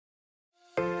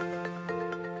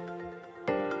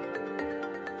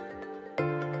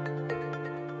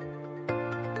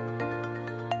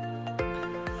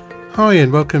Hi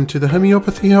and welcome to the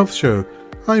Homeopathy Health Show.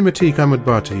 I'm Atiq Ahmed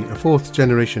Bhatti, a fourth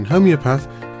generation homeopath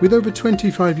with over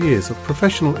 25 years of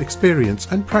professional experience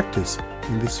and practice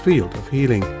in this field of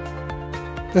healing.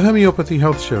 The Homeopathy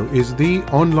Health Show is the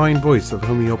online voice of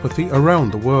homeopathy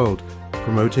around the world,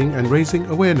 promoting and raising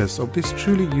awareness of this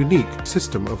truly unique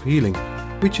system of healing,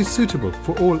 which is suitable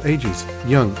for all ages,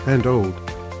 young and old.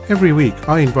 Every week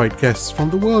I invite guests from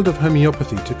the world of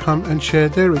homeopathy to come and share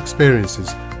their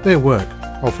experiences, their work,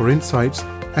 offer insights,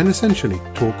 and essentially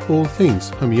talk all things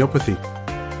homeopathy.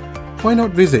 Why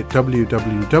not visit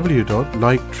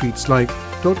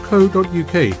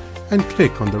www.liketreatslike.co.uk and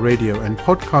click on the radio and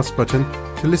podcast button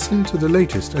to listen to the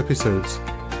latest episodes.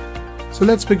 So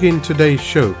let's begin today's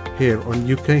show here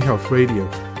on UK Health Radio,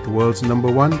 the world's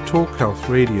 #1 talk health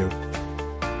radio.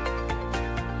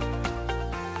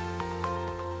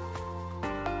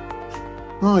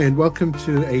 Hi and welcome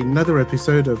to another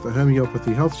episode of the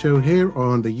Homeopathy Health Show here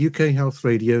on the UK Health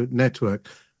Radio Network.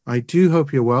 I do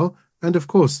hope you're well, and of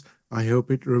course, I hope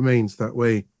it remains that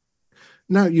way.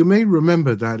 Now, you may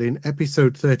remember that in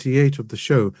episode 38 of the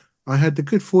show, I had the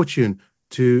good fortune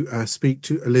to speak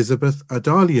to Elizabeth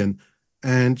Adalian,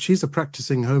 and she's a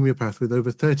practicing homeopath with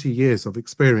over 30 years of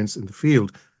experience in the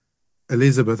field.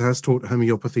 Elizabeth has taught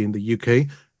homeopathy in the UK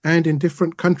and in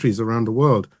different countries around the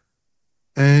world.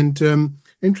 And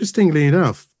interestingly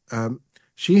enough,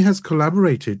 she has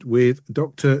collaborated with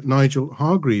Dr. Nigel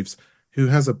Hargreaves, who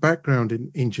has a background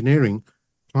in engineering,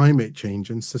 climate change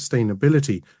and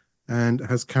sustainability, and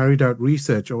has carried out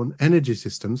research on energy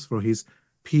systems for his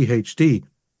PhD.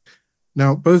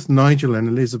 Now, both Nigel and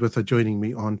Elizabeth are joining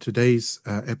me on today's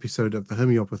episode of the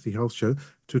Homeopathy Health Show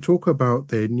to talk about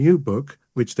their new book,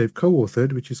 which they've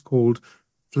co-authored, which is called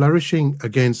Flourishing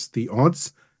Against the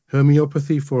Odds,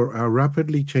 Homeopathy for Our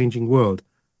Rapidly Changing World.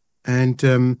 And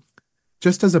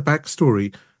just as a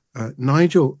backstory,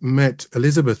 Nigel met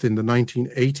Elizabeth in the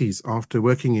 1980s after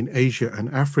working in Asia and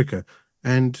Africa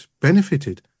and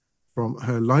benefited from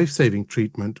her life-saving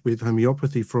treatment with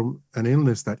homeopathy from an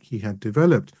illness that he had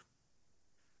developed.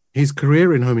 His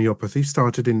career in homeopathy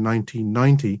started in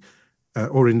 1990,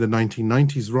 or in the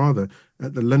 1990s rather,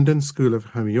 at the London School of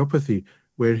Homeopathy,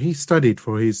 where he studied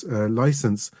for his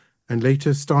license and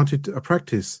later started a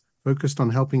practice focused on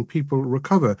helping people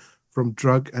recover from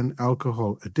drug and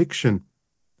alcohol addiction.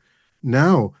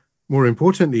 Now, more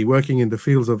importantly, working in the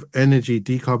fields of energy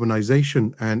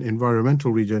decarbonization and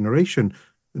environmental regeneration,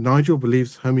 Nigel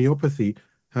believes homeopathy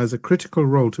has a critical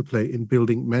role to play in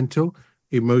building mental,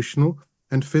 emotional,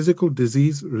 and physical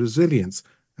disease resilience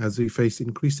as we face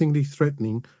increasingly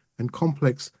threatening and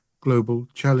complex global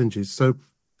challenges. So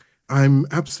I'm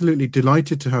absolutely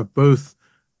delighted to have both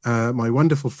my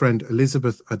wonderful friend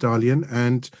Elizabeth Adalian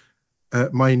and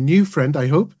my new friend, I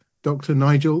hope, Dr.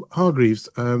 Nigel Hargreaves.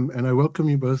 And I welcome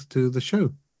you both to the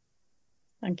show.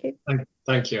 Thank you.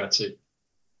 Thank you, Ati.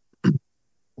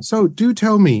 So do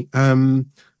tell me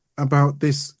about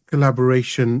this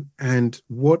collaboration and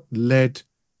what led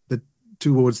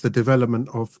towards the development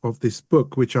of this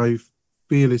book, which I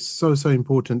feel is so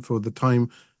important for the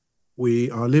time we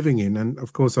are living in. And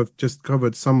of course, I've just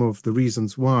covered some of the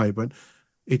reasons why, but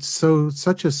it's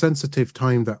such a sensitive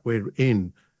time that we're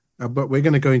in. But we're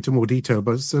going to go into more detail.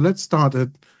 But so let's start at,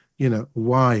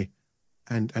 why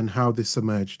and how this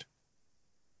emerged.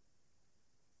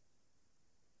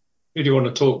 Who do you want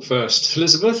to talk first,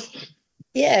 Elizabeth?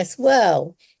 Yes,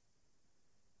 well,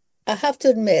 I have to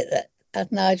admit that,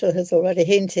 as Nigel has already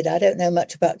hinted, I don't know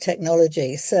much about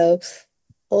technology. So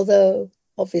although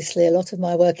obviously a lot of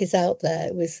my work is out there,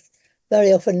 it was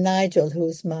very often Nigel who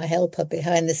was my helper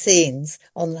behind the scenes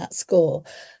on that score.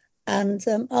 And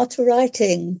after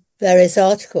writing various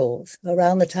articles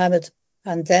around the time of the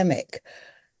pandemic,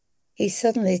 he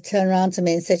suddenly turned around to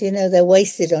me and said, they're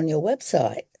wasted on your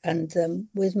website. And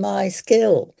with my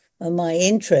skill and my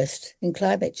interest in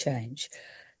climate change,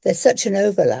 there's such an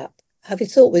overlap. Have you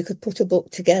thought we could put a book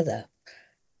together?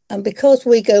 And because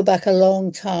we go back a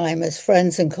long time as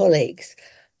friends and colleagues,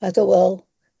 I thought, well,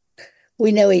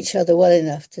 we know each other well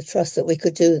enough to trust that we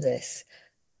could do this.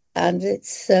 And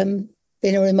it's been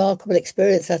a remarkable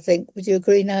experience, I think. Would you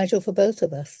agree, Nigel, for both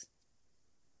of us?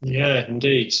 Yeah,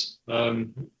 indeed. But,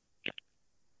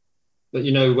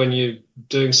 when you're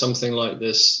doing something like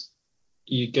this,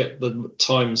 you get the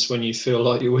times when you feel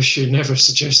like you wish you'd never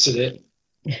suggested it.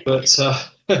 But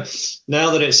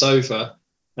now that it's over,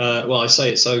 I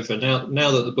say it's over, now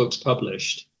that the book's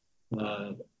published,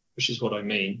 which is what I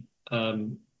mean,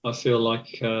 I feel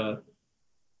like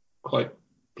quite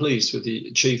pleased with the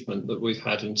achievement that we've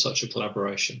had in such a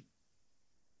collaboration.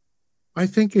 I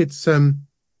think it's a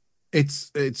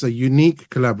unique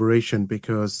collaboration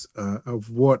because of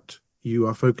what you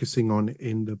are focusing on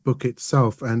in the book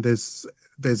itself, and there's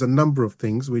a number of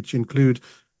things which include,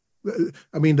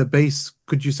 I mean, the base,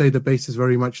 could you say the base is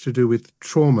very much to do with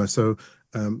trauma? So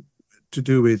to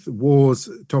do with wars,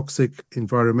 toxic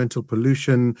environmental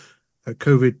pollution, a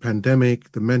COVID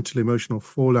pandemic, the mental emotional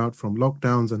fallout from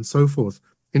lockdowns and so forth.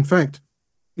 In fact,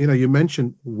 you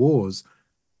mentioned wars.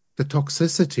 The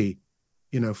toxicity,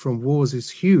 from wars is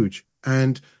huge.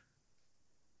 And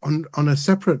on a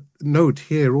separate note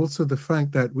here, also the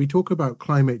fact that we talk about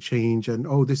climate change and,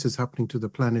 oh, this is happening to the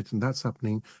planet and that's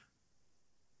happening.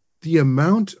 The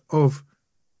amount of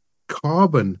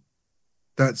carbon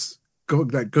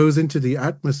that goes into the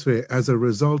atmosphere as a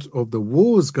result of the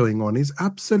wars going on is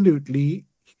absolutely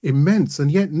immense.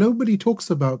 And yet nobody talks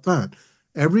about that.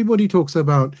 Everybody talks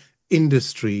about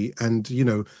industry and,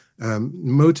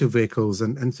 motor vehicles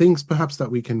and things perhaps that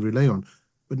we can rely on.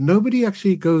 But nobody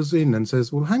actually goes in and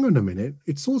says, well, hang on a minute,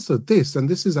 it's also this, and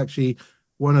this is actually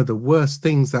one of the worst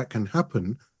things that can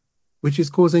happen, which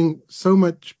is causing so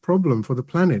much problem for the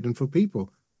planet and for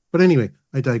people. But anyway,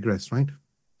 I digress, right?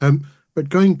 But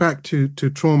going back to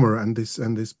trauma and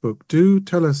this book, do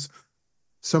tell us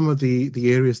some of the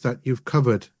areas that you've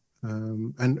covered,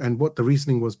 and what the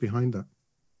reasoning was behind that.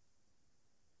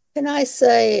 Can I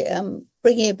say,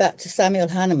 bringing it back to Samuel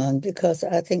Hahnemann, because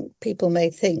I think people may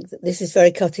think that this is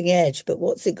very cutting edge, but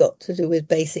what's it got to do with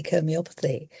basic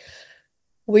homeopathy?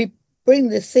 We bring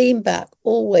the theme back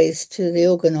always to the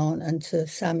organon and to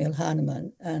Samuel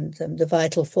Hahnemann and the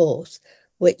vital force,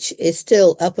 which is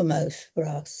still uppermost for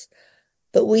us.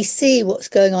 But we see what's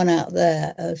going on out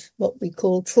there as what we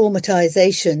call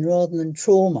traumatization rather than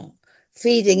trauma,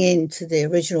 feeding into the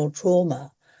original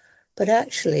trauma. But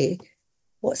actually,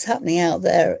 what's happening out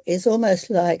there is almost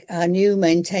like our new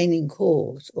maintaining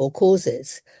cause or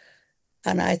causes.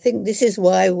 And I think this is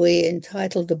why we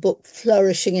entitled the book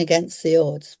Flourishing Against the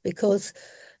Odds, because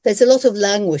there's a lot of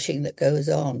languishing that goes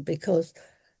on because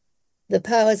the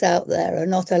powers out there are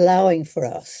not allowing for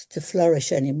us to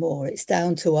flourish anymore. It's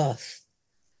down to us.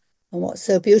 And what's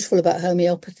so beautiful about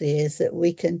homeopathy is that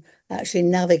we can actually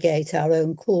navigate our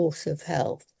own course of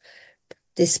health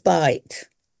despite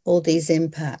all these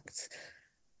impacts.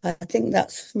 I think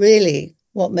that's really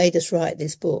what made us write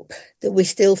this book, that we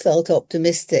still felt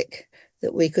optimistic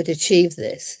that we could achieve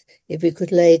this if we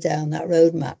could lay down that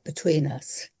roadmap between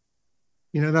us.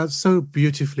 That's so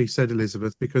beautifully said,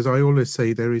 Elizabeth, because I always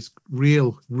say there is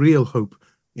real hope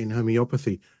in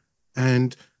homeopathy.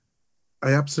 And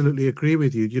I absolutely agree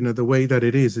with you. The way that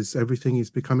it is everything is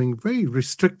becoming very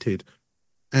restricted,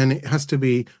 and it has to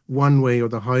be one way or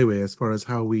the highway as far as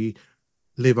how we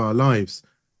live our lives.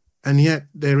 And yet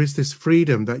there is this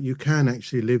freedom that you can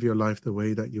actually live your life the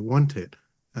way that you want it.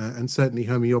 And certainly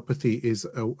homeopathy is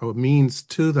a means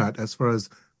to that as far as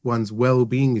one's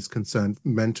well-being is concerned,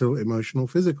 mental, emotional,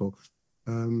 physical.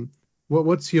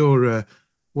 What's your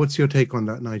take on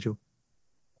that, Nigel?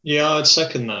 Yeah, I'd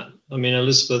second that. I mean,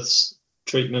 Elizabeth's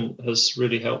treatment has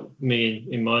really helped me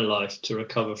in my life to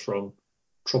recover from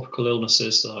tropical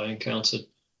illnesses that I encountered.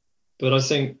 But I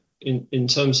think in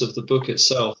terms of the book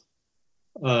itself,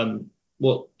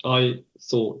 what I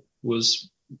thought was,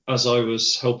 as I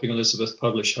was helping Elizabeth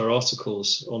publish her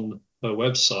articles on her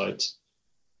website,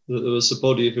 that there was a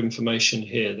body of information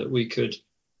here that we could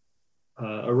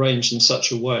arrange in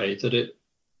such a way that it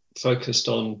focused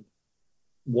on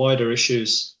wider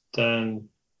issues than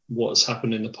what has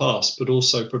happened in the past, but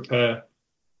also prepare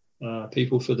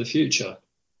people for the future.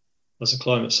 As a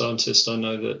climate scientist, I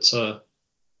know that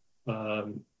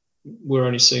we're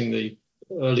only seeing the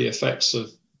early effects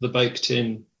of the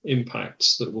baked-in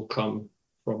impacts that will come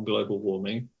from global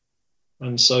warming.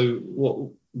 And so what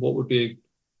would be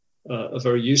a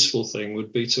very useful thing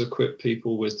would be to equip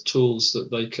people with tools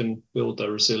that they can build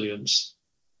their resilience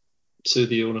to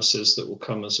the illnesses that will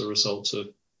come as a result of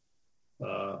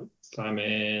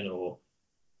famine or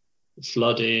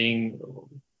flooding or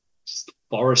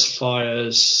forest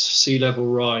fires, sea level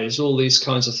rise, all these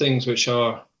kinds of things which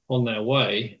are on their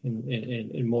way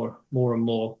in more and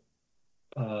more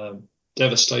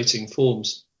devastating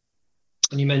forms.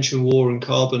 And you mentioned war and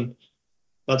carbon.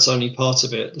 That's only part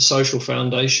of it. The social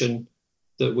foundation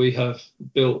that we have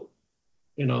built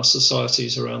in our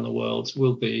societies around the world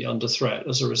will be under threat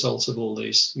as a result of all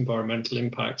these environmental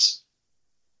impacts.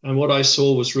 And what I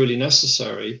saw was really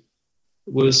necessary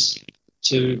was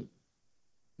to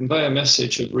convey a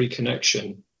message of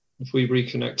reconnection. If we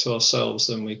reconnect to ourselves,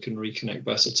 then we can reconnect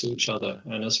better to each other.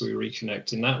 And as we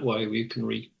reconnect in that way, we can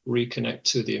reconnect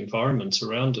to the environment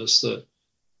around us that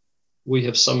we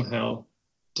have somehow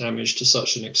damaged to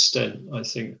such an extent, I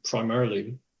think,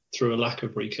 primarily through a lack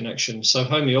of reconnection. So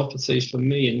homeopathy, for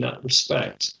me, in that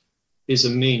respect, is a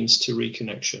means to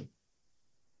reconnection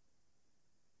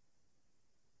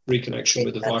with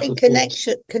the I vital think force.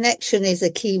 connection is a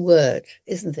key word,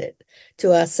 isn't it?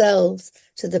 To ourselves,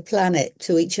 to the planet,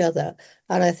 to each other.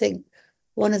 And I think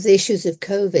one of the issues of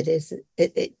COVID is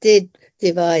it did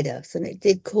divide us, and it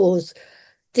did cause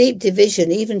deep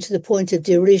division, even to the point of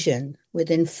derision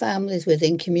within families,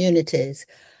 within communities.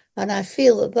 And I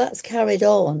feel that that's carried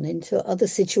on into other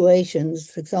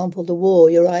situations. For example, the war,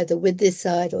 you're either with this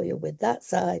side or you're with that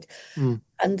side. Mm.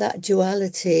 And that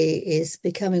duality is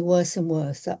becoming worse and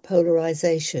worse, that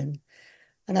polarization.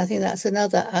 And I think that's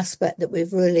another aspect that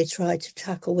we've really tried to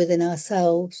tackle within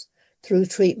ourselves through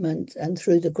treatment and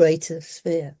through the greater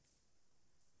sphere.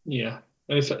 Yeah.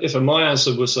 If a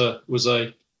miasma was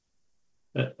an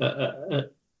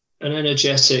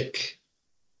energetic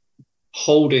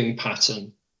holding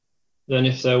pattern, then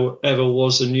if there ever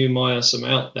was a new miasm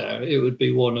out there, it would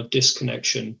be one of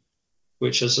disconnection,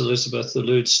 which, as Elizabeth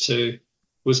alludes to,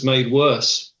 was made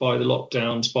worse by the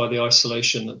lockdowns, by the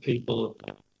isolation that people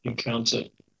encountered.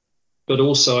 But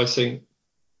also, I think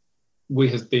we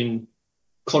have been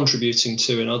contributing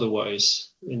to in other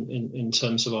ways in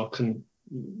terms of our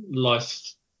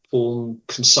life form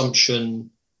consumption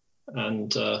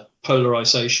and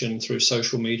polarization through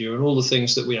social media, and all the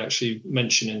things that we actually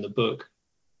mention in the book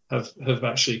have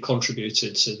actually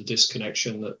contributed to the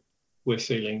disconnection that we're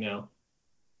feeling now.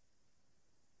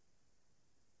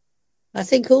 I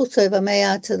think also, if I may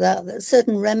add to that, that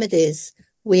certain remedies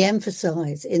we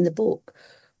emphasize in the book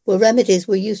were remedies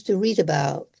we used to read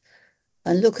about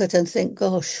and look at and think,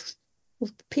 gosh,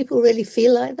 people really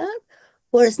feel like that?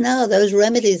 Whereas now those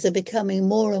remedies are becoming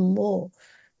more and more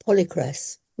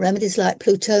polycress. Remedies like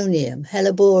plutonium,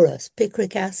 hellebores,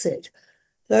 picric acid,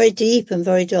 very deep and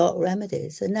very dark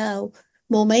remedies are now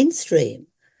more mainstream.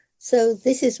 So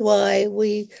this is why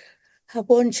we have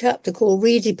one chapter called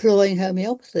Redeploying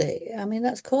Homeopathy. I mean,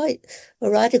 that's quite a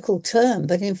radical term,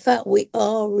 but in fact, we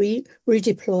are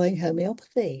redeploying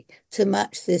homeopathy to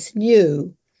match this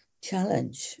new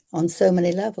challenge on so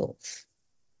many levels.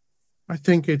 I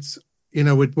think it's,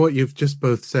 with what you've just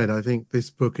both said, I think this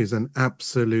book is an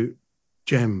absolute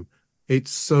gem.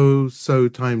 It's so, so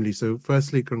timely. So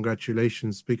firstly,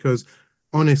 congratulations, because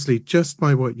honestly, just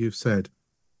by what you've said,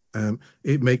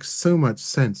 it makes so much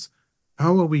sense.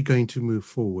 How are we going to move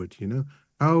forward?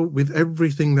 How, with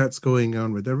everything that's going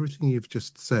on, with everything you've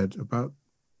just said about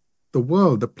the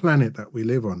world, the planet that we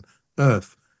live on,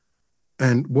 Earth,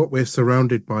 and what we're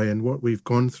surrounded by and what we've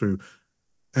gone through,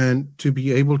 and to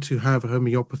be able to have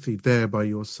homeopathy there by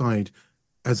your side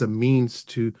as a means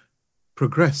to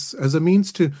progress, as a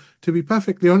means to be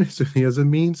perfectly honest with you, as a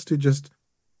means to just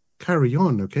carry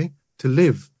on, okay? To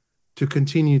live, to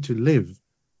continue to live.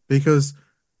 Because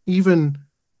even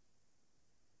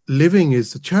living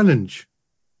is a challenge,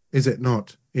 is it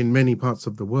not, in many parts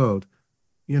of the world,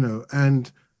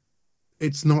 and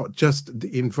it's not just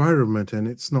the environment, and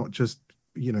it's not just,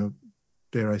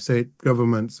 dare I say it,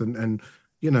 governments and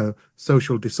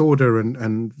social disorder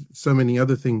and so many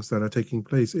other things that are taking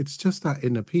place. It's just that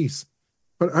inner peace.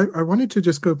 But I wanted to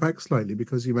just go back slightly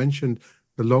because you mentioned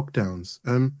the lockdowns.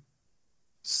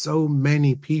 So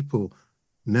many people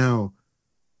now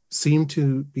seem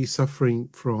to be suffering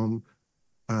from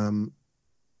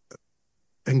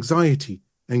anxiety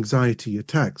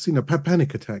attacks,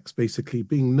 panic attacks, basically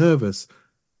being nervous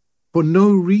for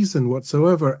no reason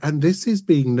whatsoever. And this is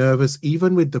being nervous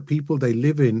even with the people they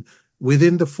live in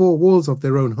within the four walls of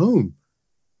their own home.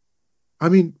 I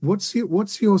mean, what's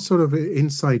your sort of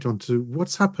insight onto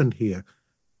what's happened here?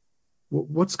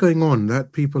 What's going on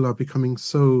that people are becoming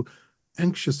so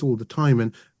anxious all the time,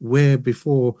 and where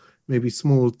before maybe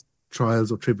small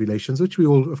trials or tribulations, which we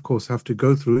all, of course, have to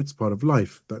go through. It's part of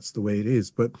life. That's the way it is.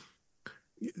 But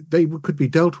they could be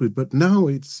dealt with. But now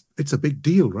it's a big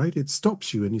deal, right? It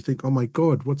stops you and you think, oh, my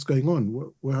God, what's going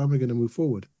on? How am I going to move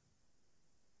forward?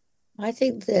 I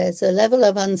think there's a level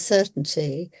of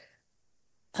uncertainty,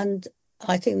 and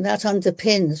I think that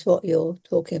underpins what you're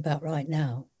talking about right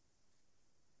now.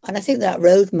 And I think that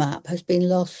roadmap has been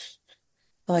lost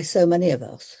by so many of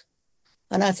us.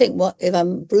 And I think if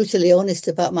I'm brutally honest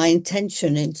about my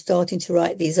intention in starting to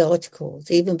write these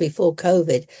articles, even before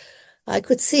COVID, I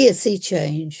could see a sea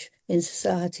change in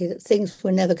society, that things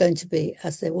were never going to be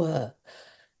as they were.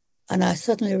 And I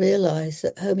suddenly realized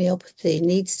that homeopathy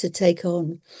needs to take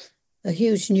on a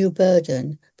huge new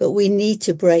burden, but we need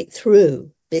to break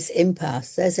through this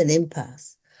impasse. There's an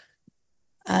impasse.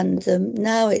 And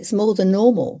now it's more than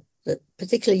normal that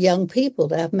particularly young people,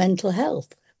 they have mental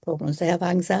health problems, they have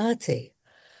anxiety.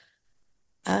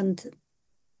 And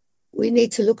we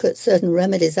need to look at certain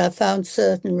remedies. I found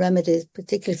certain remedies,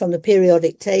 particularly from the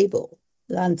periodic table,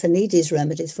 Lantanides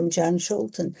remedies from Jan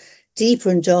Scholten, deeper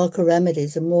and darker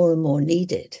remedies are more and more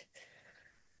needed.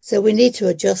 So we need to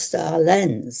adjust our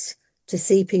lens to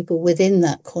see people within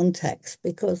that context,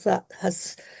 because that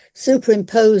has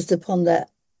superimposed upon their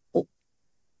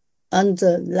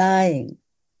underlying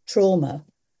trauma,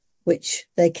 which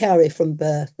they carry from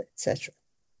birth, etc.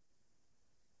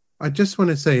 I just want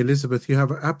to say, Elizabeth, you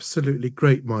have an absolutely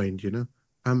great mind,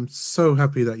 I'm so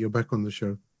happy that you're back on the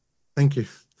show. Thank you.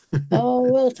 Oh,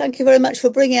 well, thank you very much for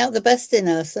bringing out the best in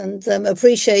us and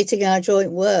appreciating our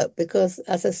joint work, because,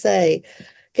 as I say,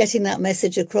 getting that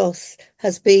message across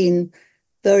has been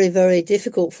very, very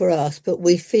difficult for us, but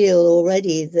we feel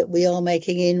already that we are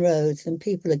making inroads and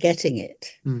people are getting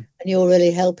it. And you're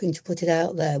really helping to put it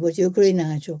out there. Would you agree,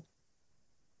 Nigel?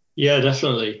 Yeah,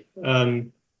 definitely.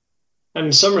 And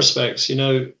in some respects,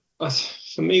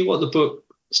 for me, what the book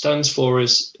stands for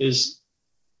is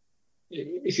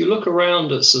if you look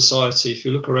around at society, if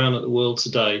you look around at the world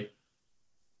today,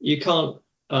 you can't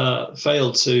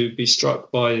fail to be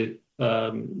struck by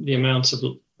the amount of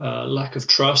lack of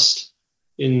trust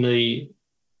in the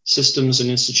systems and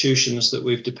institutions that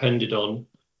we've depended on,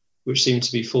 which seem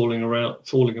to be falling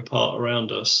apart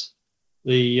around us.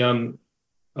 The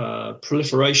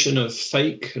proliferation of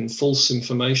fake and false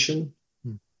information,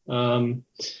 and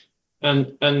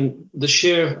the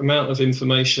sheer amount of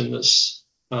information that's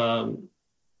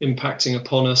impacting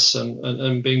upon us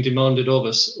and being demanded of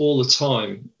us all the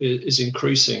time is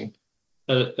increasing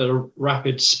at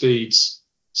rapid speeds.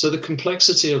 So the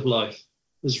complexity of life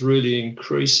is really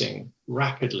increasing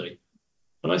rapidly.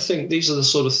 And I think these are the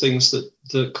sort of things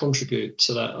that contribute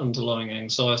to that underlying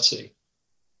anxiety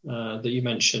that you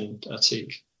mentioned,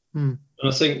 Atik. And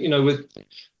I think, with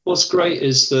what's great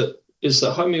is that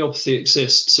homeopathy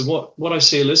exists. And what I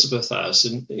see Elizabeth as,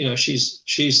 and I'd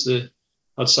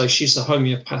say she's the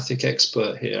homeopathic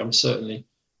expert here.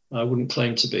 I wouldn't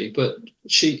claim to be, but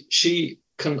she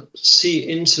can see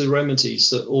into remedies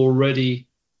that already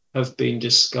have been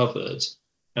discovered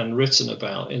and written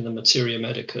about in the Materia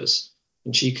Medicus,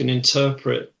 and she can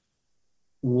interpret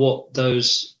what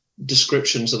those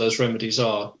descriptions of those remedies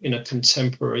are in a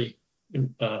contemporary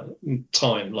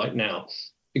time, like now,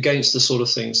 against the sort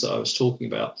of things that I was talking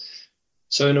about.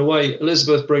 So in a way,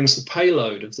 Elizabeth brings the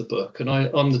payload of the book, and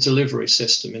I'm the delivery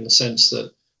system, in the sense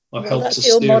that I've helped to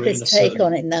steer it in a certain... That's your modest take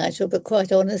on it, Nigel, but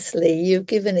quite honestly, you've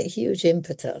given it huge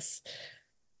impetus.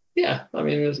 Yeah,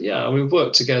 we've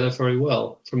worked together very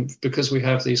well because we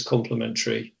have these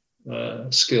complementary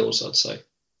skills, I'd say.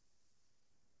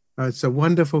 It's a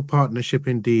wonderful partnership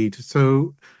indeed.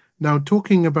 So now,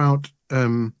 talking about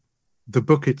the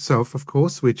book itself, of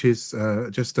course, which is,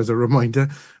 just as a reminder,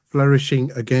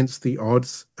 Flourishing Against the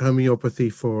Odds, Homeopathy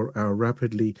for Our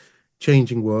Rapidly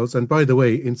Changing Worlds. And by the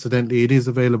way, incidentally, it is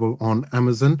available on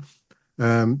Amazon.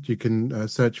 You can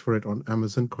search for it on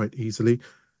Amazon quite easily.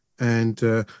 And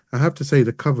I have to say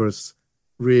the cover's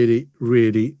really,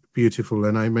 really beautiful.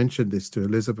 And I mentioned this to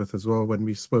Elizabeth as well when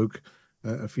we spoke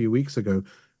a few weeks ago.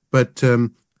 But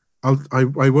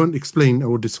I won't explain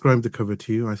or describe the cover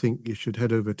to you. I think you should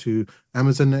head over to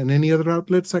Amazon and any other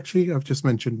outlets, actually. I've just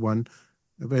mentioned one.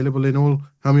 Available in all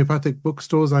homeopathic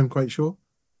bookstores, I'm quite sure.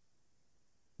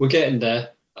 We're getting there.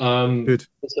 Good.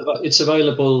 It's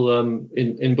available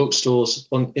in bookstores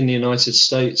in the United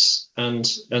States and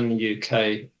the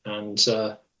UK, and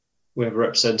we have a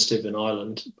representative in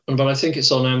Ireland. But I think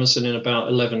it's on Amazon in about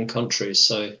 11 countries,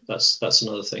 so that's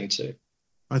another thing too.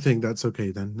 I think that's okay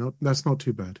then. That's not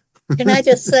too bad. Can I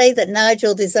just say that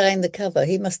Nigel designed the cover?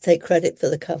 He must take credit for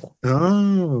the cover.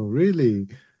 Oh, really?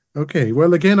 Okay.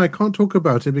 Well, again, I can't talk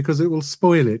about it because it will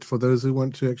spoil it for those who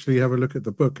want to actually have a look at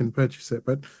the book and purchase it.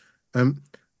 But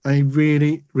I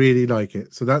really, really like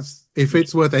it. So that's, if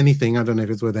it's worth anything, I don't know if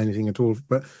it's worth anything at all,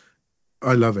 but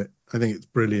I love it. I think it's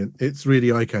brilliant. It's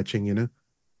really eye-catching,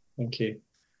 Thank you.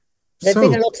 There've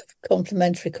been a lot of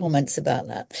complimentary comments about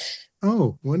that.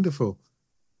 Oh, wonderful.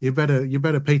 You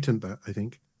better patent that, I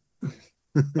think.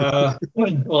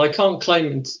 Well, I can't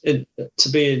claim it to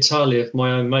be entirely of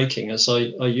my own making, as I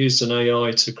used an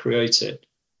AI to create it.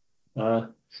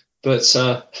 But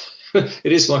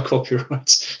it is my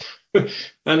copyright.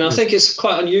 And I think it's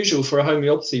quite unusual for a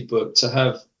homeopathy book to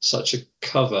have such a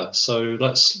cover. So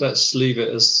let's leave it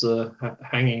as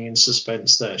hanging in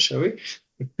suspense there, shall we?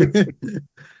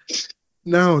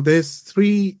 Now, there's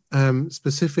 3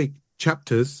 specific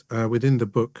chapters within the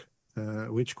book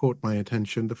which caught my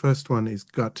attention. The first one is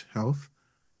gut health.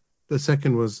 The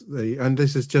second was and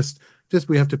this is just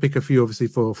we have to pick a few, obviously,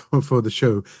 for the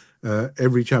show.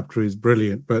 Every chapter is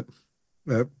brilliant, but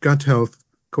gut health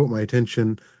caught my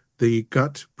attention, the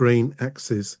gut-brain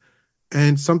axis,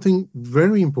 and something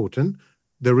very important,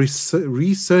 the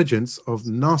resurgence of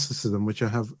narcissism, which I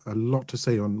have a lot to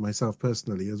say on myself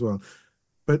personally as well.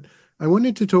 But I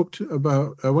wanted to talk to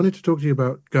you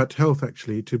about gut health,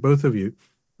 actually, to both of you.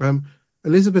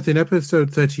 Elizabeth, in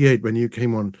episode 38, when you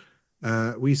came on,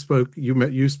 you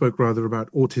spoke rather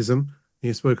about autism.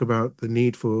 You spoke about the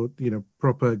need for,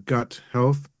 proper gut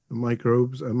health,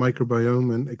 microbes,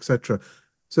 microbiome, and etc.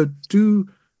 So do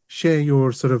share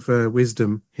your sort of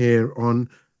wisdom here on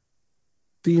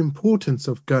the importance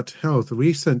of gut health.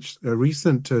 Recent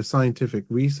scientific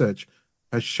research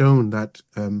has shown that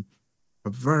a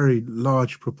very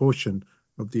large proportion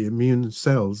of the immune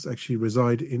cells actually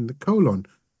reside in the colon.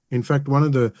 In fact, one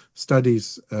of the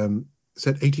studies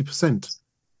said 80%.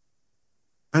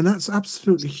 And that's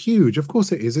absolutely huge. Of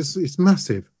course it is. It's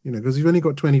massive, because you've only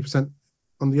got 20%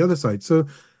 on the other side. So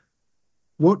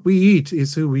what we eat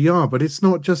is who we are, but it's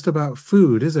not just about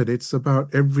food, is it? It's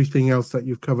about everything else that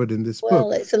you've covered in this book.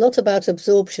 Well, it's a lot about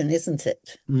absorption, isn't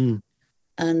it? Mm.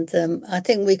 And I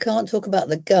think we can't talk about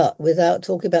the gut without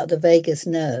talking about the vagus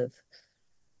nerve,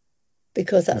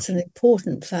 because that's an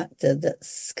important factor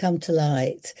that's come to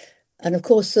light. And of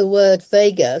course, the word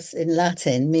vagus in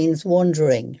Latin means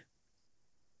wandering.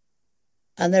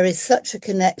 And there is such a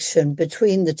connection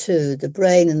between the two, the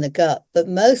brain and the gut, but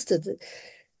most of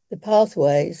the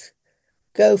pathways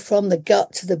go from the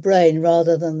gut to the brain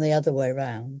rather than the other way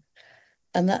around.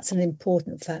 And that's an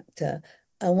important factor.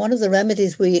 And one of the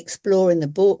remedies we explore in the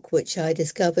book, which I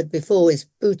discovered before, is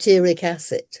butyric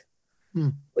acid,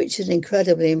 which is an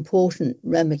incredibly important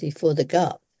remedy for the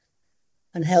gut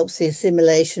and helps the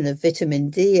assimilation of vitamin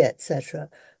D, etc.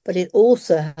 But it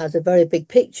also has a very big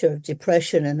picture of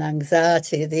depression and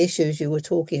anxiety, the issues you were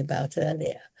talking about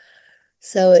earlier.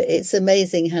 So it's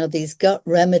amazing how these gut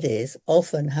remedies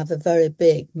often have a very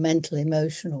big mental,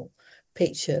 emotional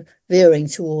picture veering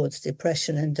towards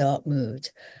depression and dark mood,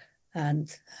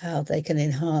 and how they can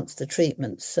enhance the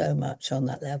treatment so much on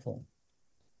that level.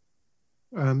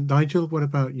 Nigel, what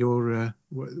about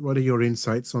what are your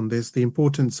insights on this? The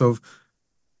importance of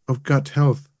gut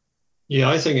health. Yeah,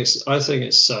 I think it's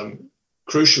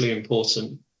crucially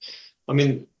important. I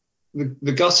mean,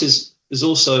 the gut is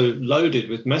also loaded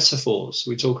with metaphors.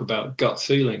 We talk about gut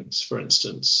feelings, for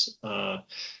instance,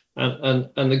 and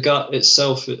the gut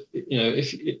itself.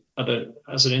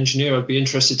 As an engineer, I'd be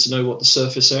interested to know what the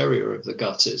surface area of the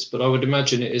gut is, but I would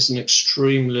imagine it is an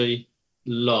extremely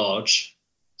large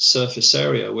surface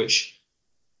area, which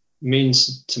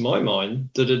means, to my mind,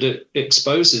 that it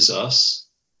exposes us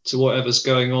to whatever's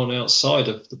going on outside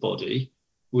of the body,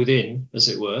 within, as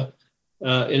it were,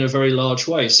 in a very large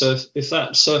way. So if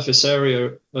that surface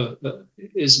area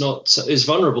is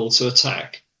vulnerable to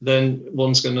attack, then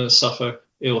one's going to suffer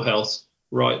ill health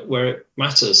right where it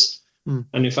matters. And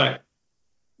in fact,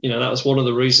 that was one of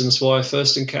the reasons why I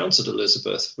first encountered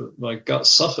Elizabeth. My gut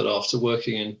suffered after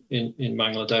working in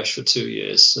Bangladesh for 2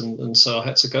 years, and so I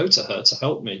had to go to her to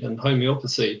help me. And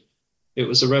homeopathy, it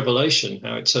was a revelation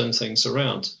how it turned things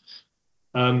around.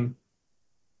 And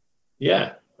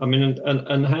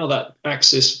how that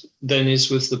axis then is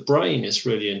with the brain is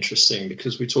really interesting,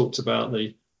 because we talked about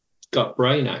the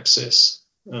gut-brain axis.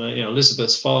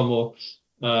 Elizabeth's far more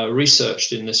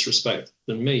researched in this respect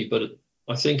than me, but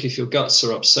I think if your guts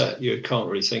are upset, you can't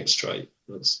really think straight.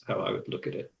 That's how I would look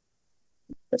at it.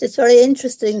 But it's very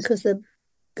interesting, because the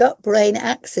gut-brain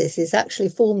axis is actually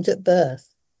formed at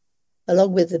birth,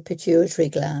 along with the pituitary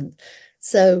gland.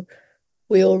 So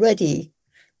we already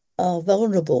are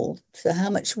vulnerable to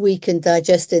how much we can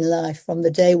digest in life from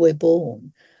the day we're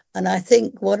born. And I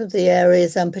think one of the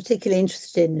areas I'm particularly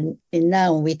interested in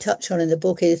now, and we touch on in the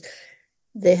book, is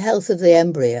the health of the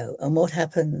embryo and what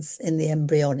happens in the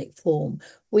embryonic form.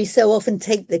 We so often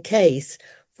take the case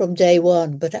from day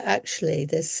one, but actually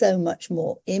there's so much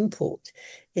more input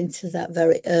into that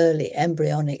very early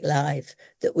embryonic life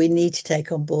that we need to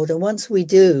take on board. And once we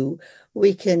do,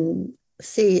 we can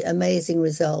see amazing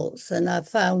results. And I've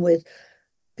found with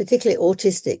particularly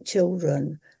autistic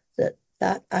children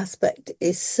that aspect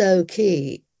is so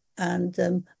key.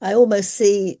 And I almost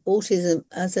see autism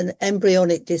as an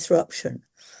embryonic disruption.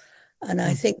 And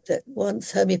I think that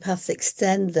once homeopaths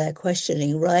extend their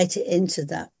questioning right into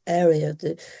that area of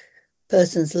the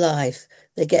person's life,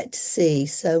 they get to see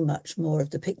so much more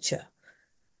of the picture.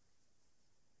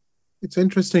 It's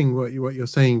interesting what you're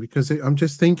saying, because I'm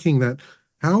just thinking that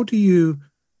how do you,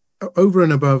 over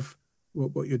and above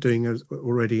what you're doing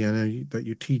already, I know that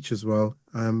you teach as well,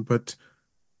 but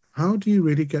how do you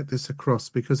really get this across?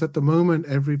 Because at the moment,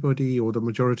 everybody, or the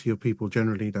majority of people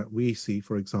generally that we see,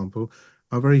 for example,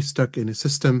 are very stuck in a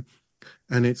system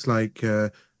And it's like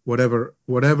whatever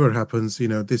happens,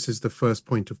 this is the first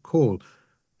point of call.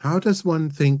 How does one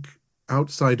think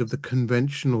outside of the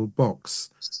conventional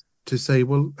box to say,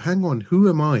 well, hang on, who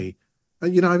am I?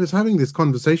 I was having this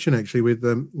conversation actually with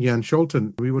Jan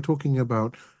Scholten. We were talking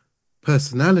about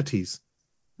personalities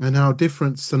and how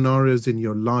different scenarios in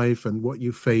your life and what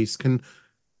you face can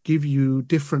give you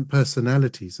different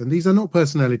personalities. And these are not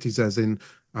personalities as in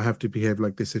I have to behave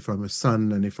like this if I'm a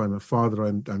son, and if I'm a father,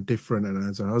 I'm different, and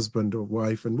as a husband or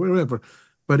wife and wherever.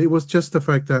 But it was just the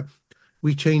fact that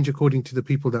we change according to the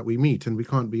people that we meet, and we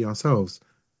can't be ourselves.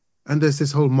 And there's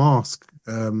this whole mask.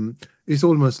 It's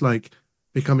almost like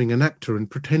becoming an actor and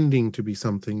pretending to be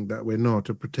something that we're not,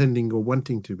 or pretending or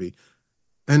wanting to be.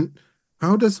 And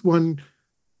how does one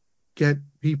get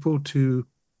people to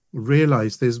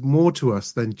realize there's more to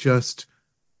us than just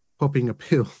popping a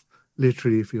pill,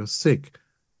 literally, if you're sick,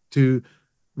 to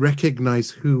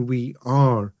recognize who we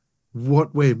are,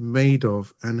 what we're made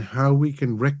of, and how we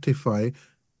can rectify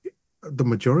the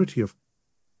majority of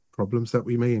problems that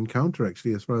we may encounter,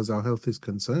 actually, as far as our health is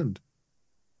concerned?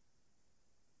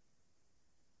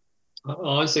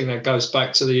 I think that goes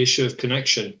back to the issue of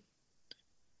connection.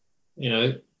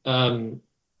 You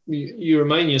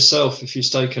remain yourself if you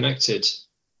stay connected.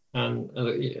 And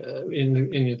in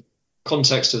the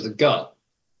context of the gut,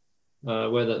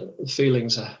 where the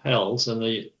feelings are held and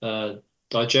the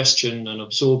digestion and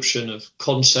absorption of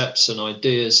concepts and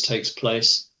ideas takes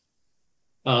place,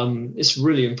 it's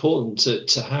really important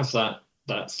to have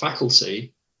that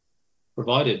faculty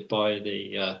provided by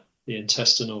the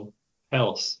intestinal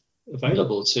health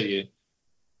available to you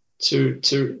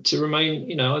to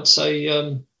remain, I'd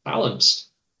say balanced.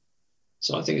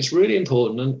 So I think it's really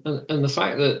important, and the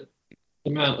fact that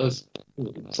the amount of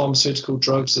pharmaceutical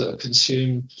drugs that are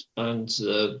consumed and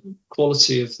the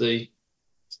quality of the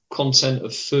content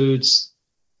of foods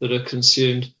that are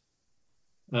consumed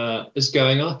is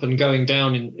going up and going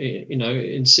down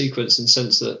in sequence, in the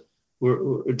sense that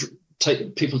we're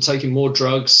people taking more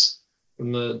drugs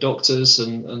from the doctors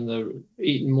and they're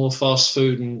eating more fast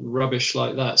food and rubbish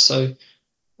like that. So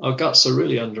our guts are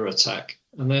really under attack,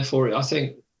 and therefore I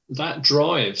think that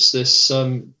drives this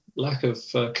lack of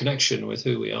connection with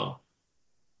who we are.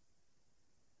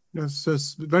 That's a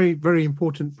very, very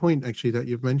important point, actually, that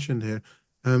you've mentioned here,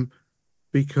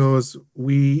 because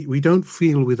we don't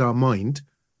feel with our mind,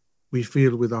 we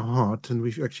feel with our heart, and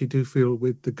we actually do feel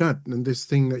with the gut. And this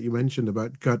thing that you mentioned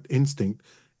about gut instinct,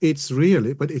 it's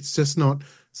real, but it's just not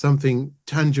something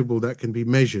tangible that can be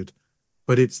measured,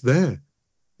 but it's there,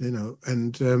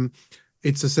 and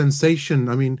it's a sensation.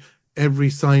 I mean, every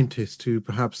scientist who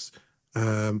perhaps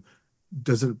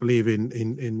doesn't believe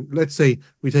in, let's say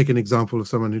we take an example of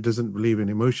someone who doesn't believe in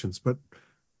emotions, but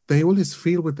they always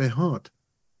feel with their heart.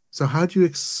 So how do you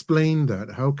explain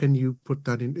that? How can you put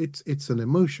that in? It's an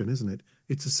emotion, isn't it?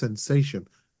 It's a sensation.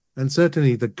 And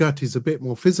certainly the gut is a bit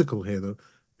more physical here, though,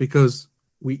 because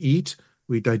we eat,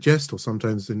 we digest, or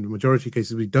sometimes in the majority of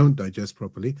cases we don't digest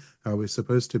properly how we're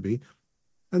supposed to be.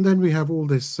 And then we have all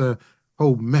this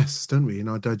whole mess, don't we, in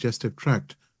our digestive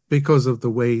tract because of the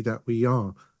way that we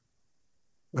are.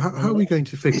 How are we going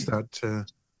to fix that?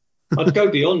 I'd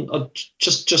go beyond.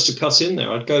 Just to cut in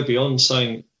there, I'd go beyond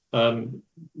saying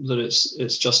that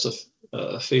it's just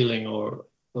a feeling or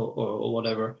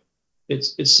whatever.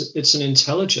 It's an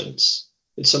intelligence.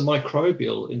 It's a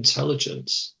microbial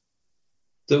intelligence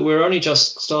that we're only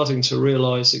just starting to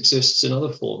realize exists in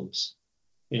other forms.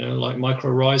 Like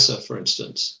mycorrhiza, for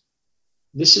instance.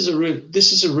 This is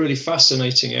a really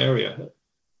fascinating area.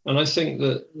 And I think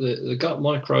that the gut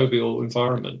microbial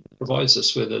environment provides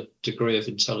us with a degree of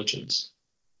intelligence.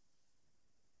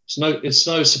 It's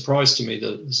no surprise to me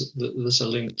that there's a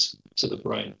link to the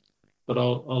brain. But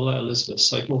I'll let Elizabeth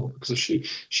say more, because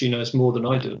she knows more than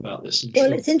I do about this.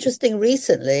 Well, it's interesting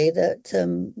recently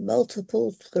that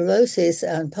multiple sclerosis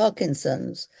and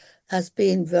Parkinson's has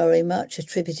been very much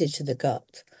attributed to the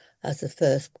gut as the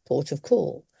first port of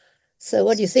call. So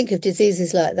when you think of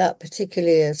diseases like that,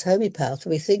 particularly as homeopaths,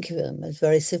 we think of them as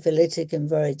very syphilitic and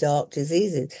very dark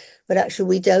diseases. But actually,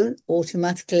 we don't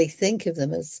automatically think of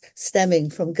them as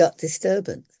stemming from gut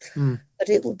disturbance. But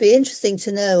it would be interesting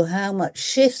to know how much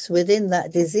shifts within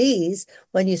that disease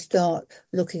when you start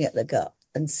looking at the gut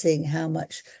and seeing how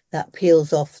much that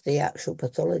peels off the actual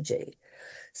pathology.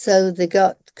 So the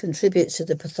gut contributes to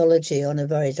the pathology on a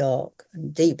very dark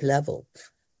and deep level,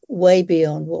 way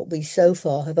beyond what we so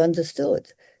far have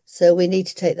understood. So we need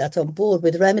to take that on board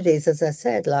with remedies, as I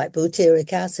said, like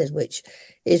butyric acid, which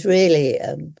is really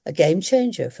a game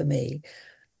changer for me.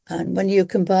 And when you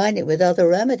combine it with other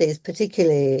remedies,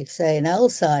 particularly, say, in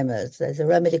Alzheimer's, there's a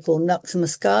remedy called Nux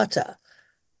muscata,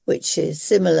 which is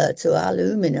similar to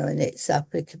alumina in its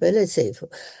applicability.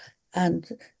 And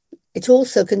it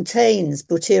also contains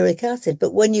butyric acid,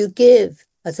 but when you give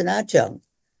as an adjunct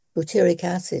butyric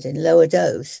acid in lower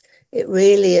dose, it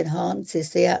really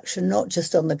enhances the action, not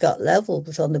just on the gut level,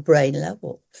 but on the brain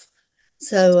level.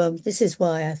 So this is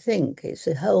why I think it's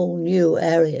a whole new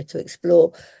area to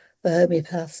explore for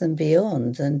homeopaths and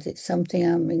beyond. And it's something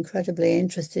I'm incredibly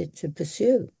interested to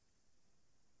pursue.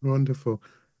 Wonderful.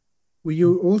 Will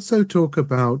you also talk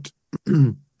about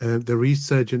the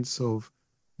resurgence of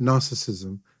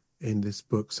narcissism in this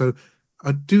book? So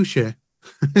I do share.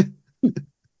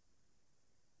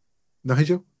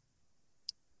 Nigel?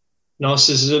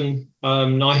 Narcissism,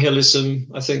 nihilism,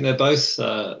 I think they're both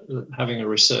having a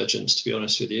resurgence, to be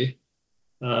honest with you.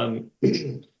 I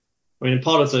mean,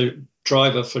 part of the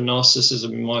driver for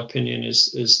narcissism, in my opinion,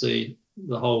 is the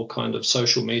whole kind of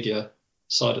social media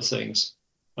side of things,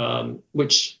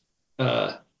 which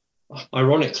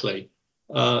ironically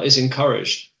is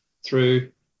encouraged through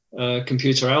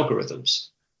computer algorithms.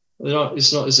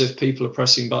 It's not as if people are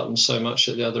pressing buttons so much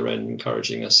at the other end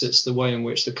encouraging us. It's the way in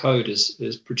which the code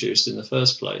is produced in the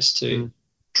first place to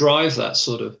drive that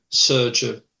sort of surge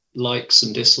of likes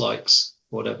and dislikes,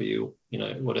 whatever you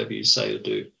say or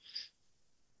do.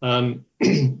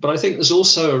 But I think there's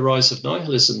also a rise of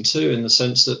nihilism too, in the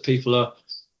sense that people are,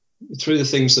 through the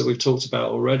things that we've talked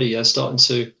about already, are starting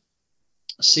to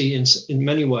see in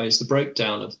many ways the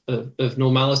breakdown of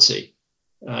normality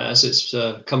as it's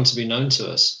come to be known to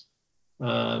us.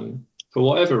 For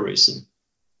whatever reason,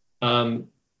 and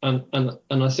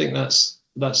I think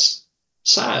that's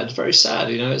sad, very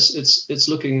sad. You know, it's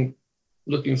looking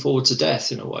forward to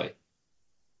death in a way.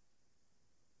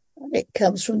 It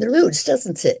comes from the roots,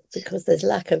 doesn't it? Because there's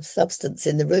lack of substance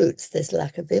in the roots. There's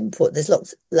lack of input. There's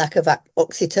lack of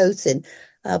oxytocin.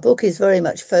 Our book is very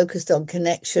much focused on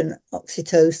connection,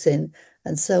 oxytocin,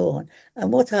 and so on.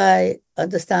 And what I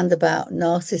understand about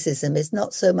narcissism is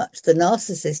not so much the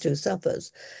narcissist who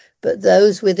suffers, but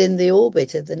those within the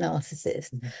orbit of the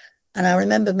narcissist. Mm-hmm. And I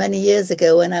remember many years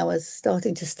ago when I was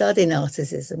starting to study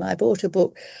narcissism, I bought a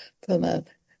book from a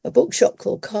bookshop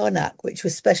called Karnak, which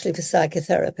was specially for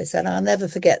psychotherapists. And I'll never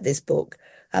forget this book.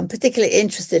 I'm particularly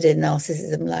interested in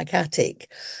narcissism, like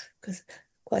Attic, because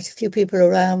quite a few people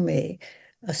around me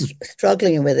are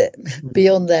struggling with it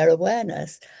beyond their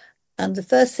awareness. And the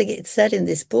first thing it said in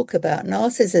this book about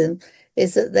narcissism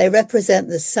is that they represent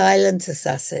the silent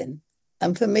assassin.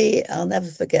 And for me, I'll never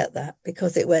forget that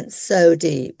because it went so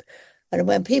deep. And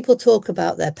when people talk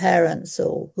about their parents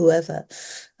or whoever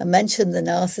and mention the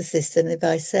narcissist, and if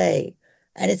I say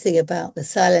anything about the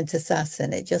silent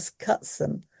assassin, it just cuts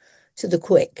them to the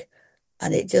quick.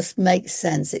 And it just makes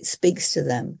sense. It speaks to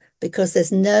them because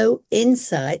there's no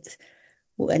insight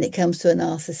when it comes to a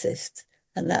narcissist.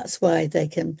 And that's why they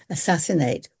can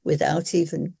assassinate without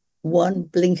even one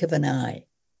blink of an eye.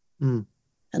 And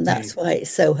that's why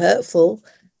it's so hurtful.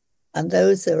 And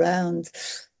those around,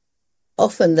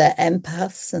 often they're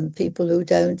empaths and people who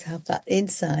don't have that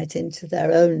insight into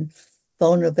their own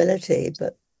vulnerability,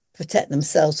 but protect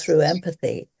themselves through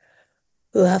empathy,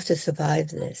 who have to survive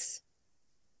this.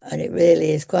 And it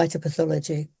really is quite a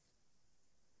pathology.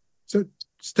 So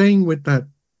staying with that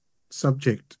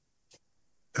subject,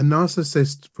 a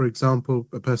narcissist, for example,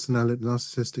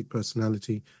 narcissistic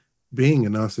personality, being a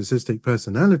narcissistic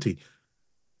personality,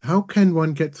 how can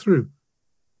one get through?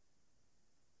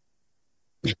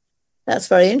 That's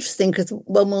very interesting because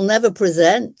one will never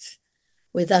present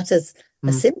with that as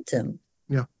a symptom.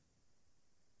 Yeah.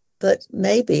 But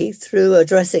maybe through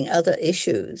addressing other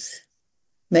issues,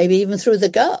 maybe even through the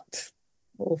gut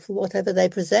or for whatever they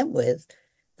present with,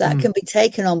 that can be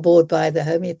taken on board by the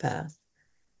homeopath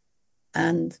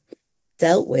and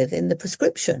dealt with in the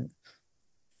prescription.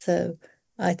 So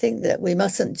I think that we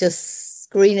mustn't just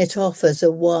screen it off as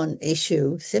a one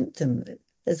issue symptom.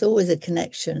 There's always a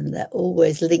connection. They're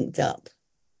always linked up.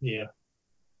 Yeah,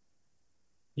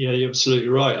 you're absolutely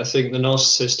right. I think the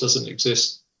narcissist doesn't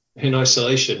exist in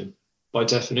isolation by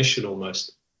definition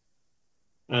almost.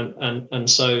 And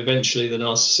so eventually the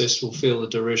narcissist will feel the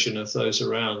derision of those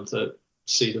around that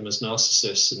see them as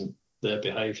narcissists and their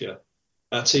behavior.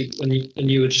 When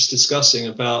you were just discussing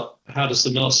about how does the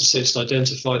narcissist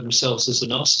identify themselves as a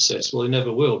narcissist? Well, they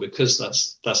never will, because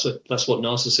that's what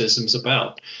narcissism is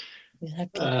about.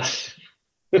 Exactly.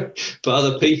 But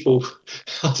other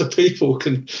people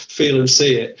can feel and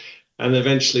see it, and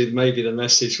eventually maybe the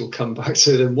message will come back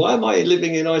to them. Why am I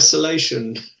living in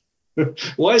isolation?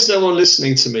 Why is no one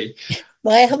listening to me?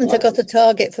 Why haven't I got a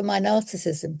target for my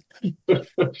narcissism?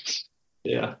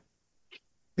 Yeah.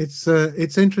 It's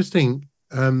interesting.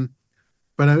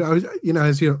 But But I was,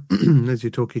 as you're as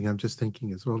you're talking, I'm just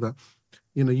thinking as well that,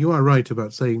 you are right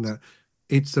about saying that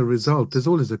it's a result. There's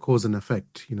always a cause and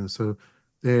effect, so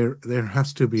there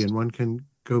has to be, and one can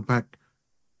go back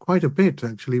quite a bit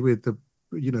actually with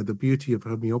the beauty of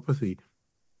homeopathy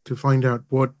to find out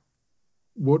what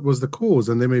was the cause,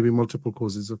 and there may be multiple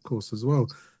causes, of course, as well.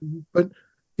 But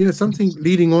something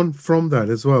leading on from that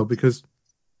as well, because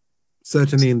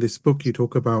certainly in this book you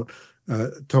talk about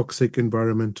toxic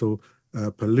environmental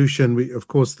pollution. Of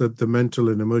course, the mental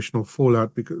and emotional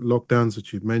fallout, because lockdowns,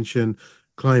 which you've mentioned,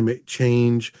 climate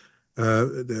change,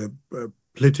 the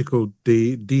political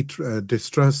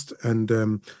distrust,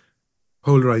 and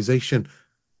polarization.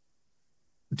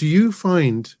 Do you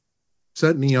find,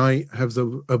 certainly I have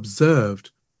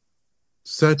observed,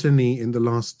 certainly in the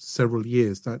last several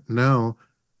years, that now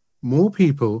more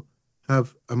people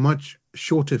have a much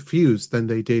shorter fuse than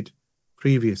they did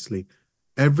previously?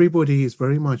 Everybody is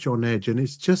very much on edge, and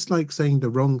it's just like saying the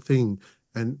wrong thing,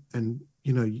 and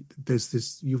there's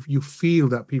this, you feel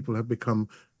that people have become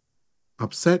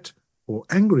upset or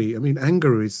angry. I mean,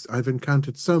 anger is, I've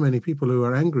encountered so many people who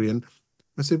are angry, and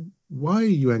I said, why are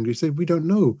you angry? He said, we don't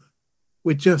know.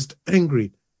 We're just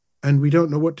angry and we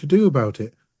don't know what to do about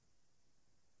it.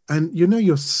 And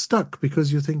you're stuck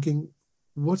because you're thinking,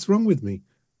 what's wrong with me?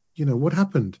 What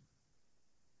happened?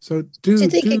 So do you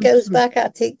think it goes back, I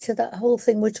think, to that whole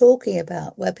thing we're talking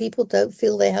about, where people don't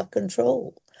feel they have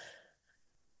control,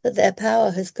 that their power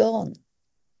has gone?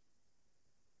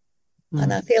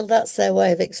 And I feel that's their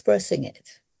way of expressing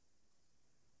it.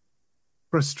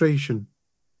 Frustration.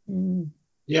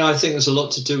 Yeah, I think there's a lot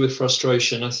to do with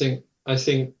frustration. I think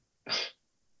the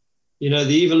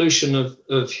evolution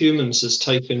of humans has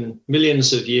taken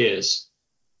millions of years,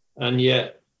 and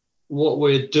yet what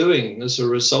we're doing as a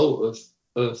result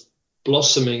of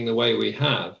blossoming the way we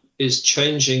have is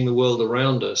changing the world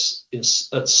around us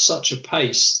at such a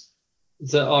pace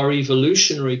that our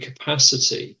evolutionary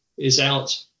capacity is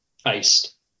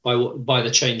outpaced by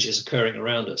the changes occurring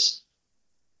around us.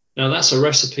 Now, that's a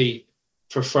recipe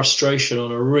for frustration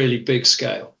on a really big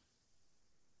scale.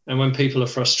 And when people are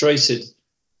frustrated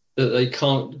that they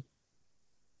can't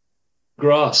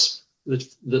grasp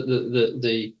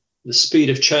the speed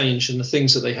of change and the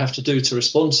things that they have to do to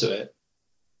respond to it,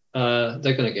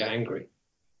 they're going to get angry.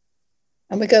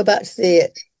 And we go back to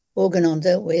the organon,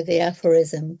 don't we? The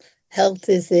aphorism, health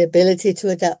is the ability to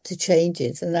adapt to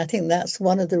changes. And I think that's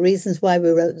one of the reasons why we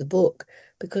wrote the book,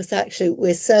 because actually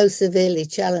we're so severely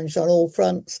challenged on all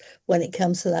fronts when it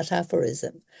comes to that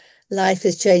aphorism. Life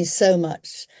has changed so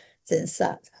much since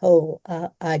that whole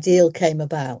ideal came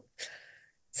about.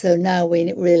 So now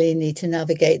we really need to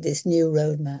navigate this new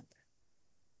roadmap.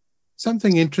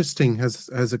 Something interesting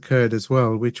has occurred as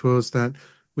well, which was that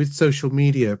with social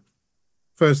media,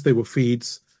 first they were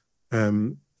feeds,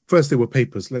 first they were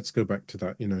papers. Let's go back to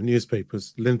that,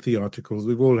 newspapers, lengthy articles.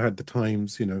 We've all had the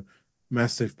Times,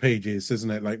 massive pages,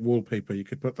 isn't it? Like wallpaper, you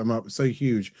could put them up, so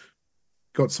huge.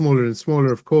 Got smaller and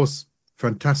smaller, of course.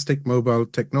 Fantastic mobile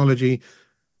technology.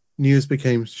 News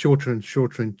became shorter and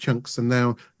shorter in chunks, and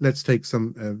now let's take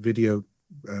some video.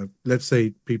 Let's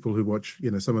say people who watch,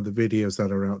 some of the videos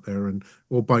that are out there,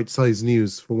 or bite-sized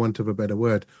news, for want of a better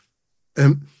word.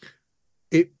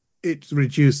 It's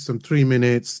reduced from 3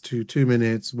 minutes to 2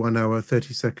 minutes, 1 hour,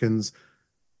 30 seconds.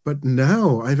 But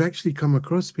now I've actually come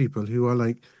across people who are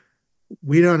like,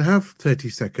 we don't have 30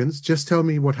 seconds. Just tell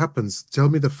me what happens. Tell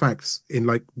me the facts in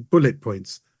like bullet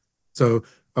points. So,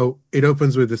 it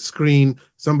opens with a screen,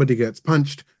 somebody gets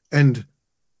punched, and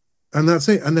that's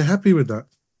it. And they're happy with that.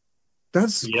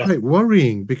 That's quite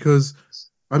worrying, because,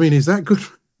 I mean, is that good?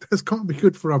 That can't be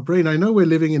good for our brain. I know we're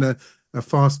living in a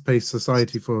fast-paced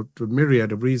society for a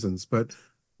myriad of reasons, but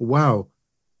wow,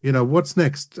 what's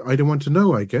next? I don't want to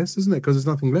know, I guess, isn't it? Because there's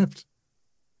nothing left.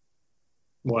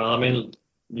 Well, I mean,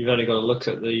 you've only got to look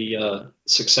at the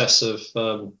success of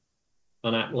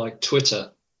an app like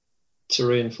Twitter to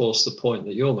reinforce the point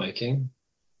that you're making.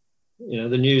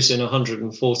 The news in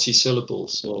 140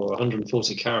 syllables or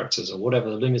 140 characters or whatever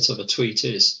the limit of a tweet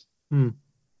is. I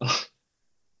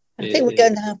think we're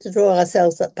going to have to draw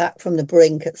ourselves back from the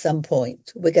brink at some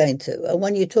point. We're going to. And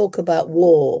when you talk about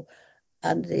war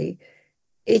and the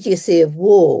idiocy of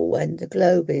war when the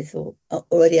globe is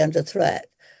already under threat,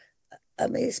 I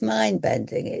mean, it's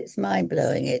mind-bending, it's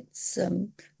mind-blowing. It's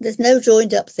there's no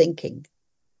joined-up thinking.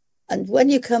 And when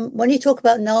you talk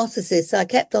about narcissists, I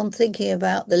kept on thinking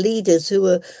about the leaders who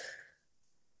were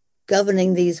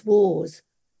governing these wars.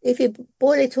 If you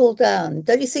boil it all down,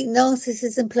 don't you think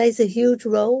narcissism plays a huge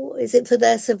role? Is it for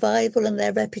their survival and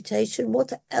their reputation?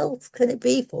 What else can it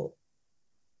be for?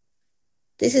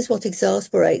 this is what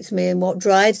exasperates me and what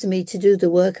drives me to do the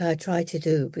work I try to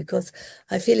do, because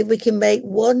I feel if we can make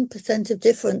 1% of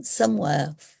difference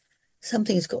somewhere,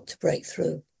 something's got to break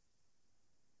through.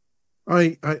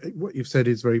 What you've said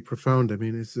is very profound. I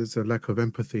mean, there's a lack of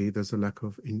empathy. There's a lack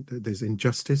of there's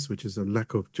injustice, which is a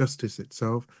lack of justice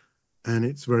itself, and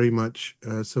it's very much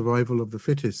survival of the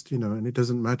fittest. And it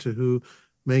doesn't matter who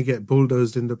may get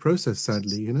bulldozed in the process.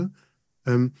 Sadly,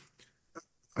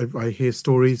 I hear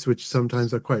stories which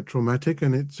sometimes are quite traumatic,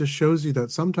 and it just shows you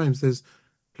that sometimes there's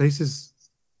places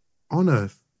on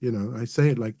earth. I say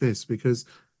it like this because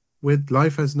where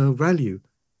life has no value,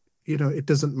 it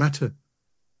doesn't matter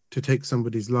to take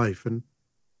somebody's life. And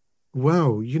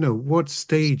wow, what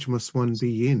stage must one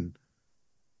be in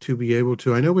to be able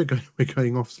to? I know we're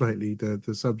going off slightly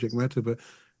the subject matter, but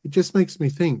it just makes me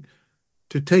think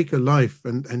to take a life,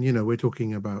 and we're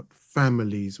talking about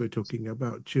families, we're talking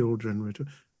about children,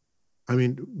 I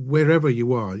mean, wherever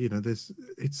you are,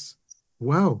 it's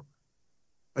wow.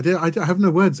 I have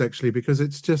no words actually, because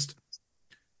it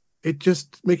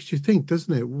just makes you think,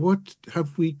 doesn't it? What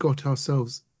have we got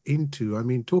ourselves into? I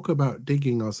mean, talk about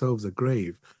digging ourselves a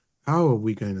grave. How are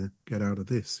we going to get out of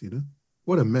this?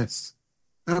 What a mess,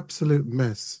 absolute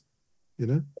mess.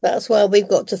 That's why we've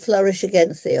got to flourish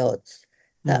against the odds.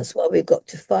 That's why we've got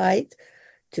to fight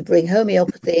to bring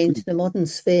homeopathy into the modern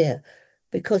sphere,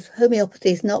 because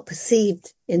homeopathy is not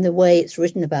perceived in the way it's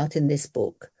written about in this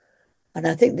book. And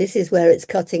I think this is where it's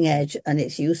cutting edge and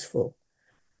it's useful.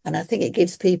 And I think it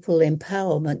gives people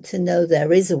empowerment to know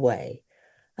there is a way,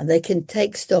 and they can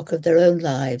take stock of their own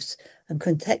lives and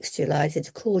contextualize it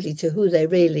according to who they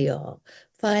really are,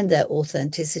 find their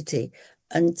authenticity,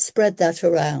 and spread that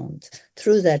around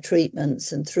through their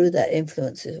treatments and through their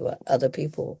influences with other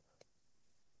people.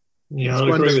 Yeah,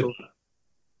 I agree with that.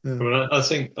 Yeah. I mean,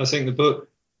 I think the book,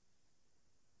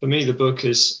 for me, the book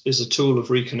is a tool of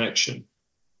reconnection.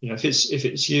 If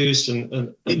it's used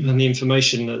and the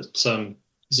information that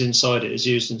is inside it is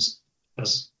used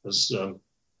as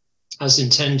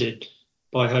intended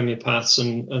by homeopaths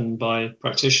and by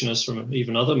practitioners from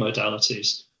even other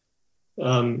modalities,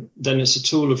 then it's a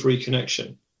tool of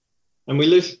reconnection. And we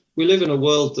live in a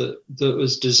world that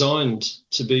was designed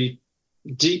to be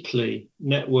deeply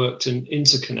networked and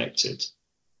interconnected.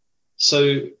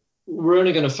 So we're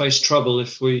only going to face trouble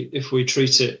if we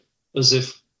treat it as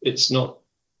if it's not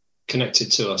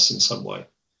connected to us in some way,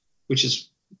 which is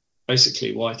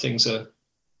basically why things are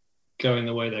going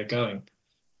the way they're going.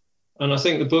 And I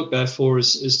think the book, therefore,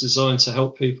 is designed to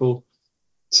help people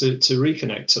to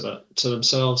reconnect to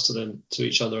themselves, to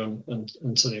each other,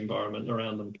 and to the environment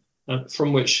around them, and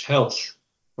from which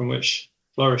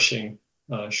flourishing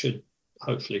should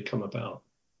hopefully come about.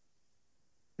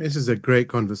 This is a great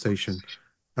conversation.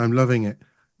 I'm loving it.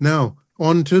 Now,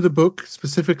 on to the book,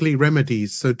 specifically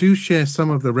remedies. So do share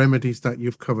some of the remedies that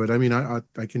you've covered. I mean, I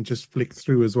can just flick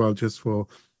through as well, just for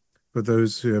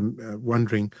those who are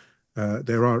wondering.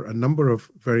 There are a number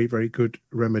of very, very good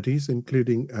remedies,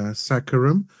 including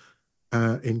saccharum,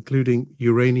 including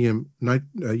uranium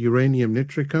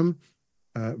nitricum,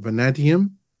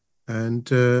 vanadium,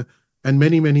 and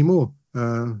many, many more,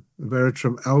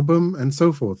 veratrum album, and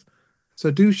so forth. So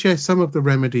do share some of the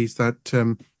remedies that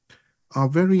are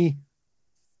very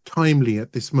timely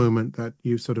at this moment that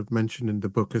you sort of mentioned in the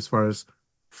book, as far as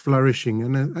flourishing,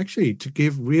 and actually to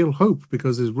give real hope,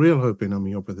 because there's real hope in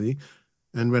homeopathy.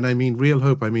 And when I mean real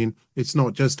hope, I mean it's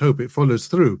not just hope, it follows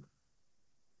through.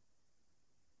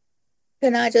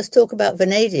 Can I just talk about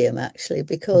vanadium, actually,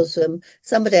 because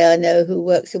somebody I know who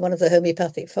works in one of the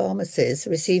homeopathic pharmacies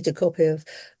received a copy of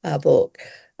our book,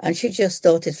 and she just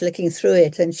started flicking through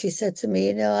it, and she said to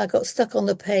me, I got stuck on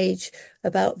the page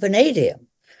about vanadium.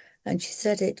 And she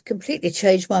said it completely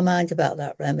changed my mind about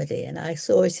that remedy, and I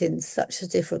saw it in such a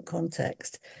different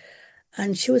context.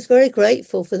 And she was very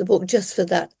grateful for the book just for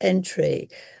that entry.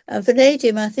 And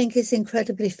vanadium, I think, is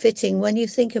incredibly fitting when you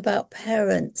think about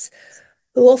parents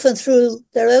who often, through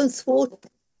their own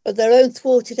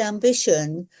thwarted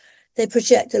ambition, they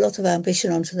project a lot of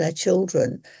ambition onto their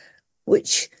children,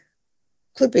 which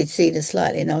could be seen as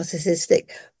slightly narcissistic.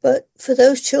 But for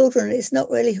those children, it's not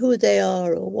really who they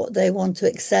are or what they want to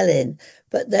excel in,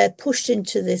 but they're pushed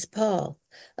into this path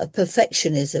of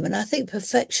perfectionism. And I think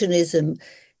perfectionism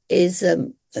is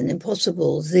an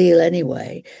impossible zeal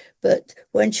anyway. But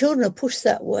when children are pushed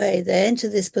that way, they enter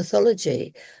this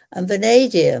pathology. And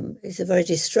vanadium is a very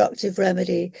destructive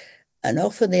remedy. And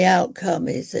often the outcome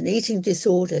is an eating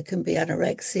disorder, can be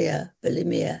anorexia,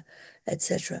 bulimia,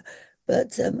 etc.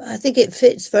 But I think it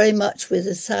fits very much with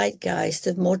the zeitgeist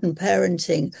of modern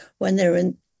parenting when there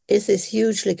is this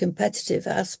hugely competitive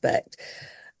aspect.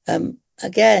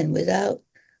 Again, without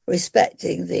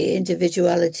respecting the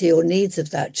individuality or needs of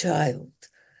that child.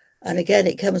 And again,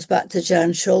 it comes back to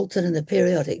Jan Scholten and the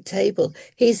periodic table.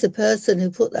 He's the person who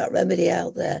put that remedy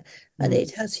out there, and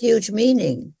it has huge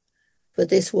meaning for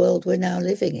this world we're now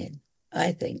living in,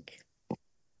 I think.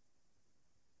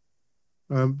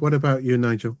 What about you,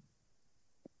 Nigel?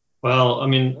 Well, I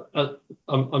mean,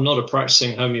 I'm not a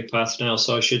practicing homeopath now,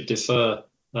 so I should defer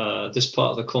this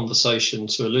part of the conversation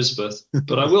to Elizabeth.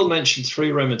 But I will mention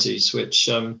 3 remedies which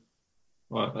I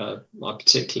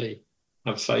particularly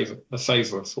have a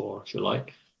favour for, if you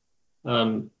like.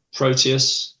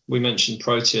 Proteus. We mentioned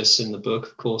Proteus in the book,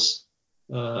 of course.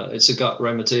 It's a gut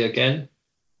remedy again,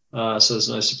 so there's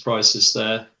no surprises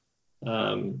there.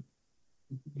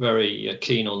 Very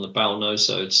keen on the bowel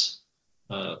nosodes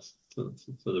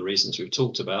for the reasons we've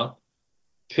talked about.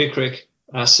 Picric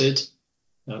acid,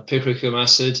 picricum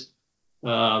acid,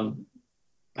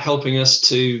 helping us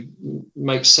to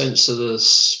make sense of the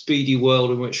speedy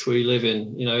world in which we live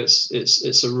in. You know,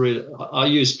 it's a real. I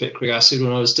used picric acid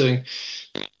when I was doing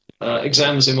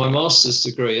exams in my master's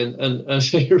degree, and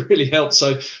it really helped.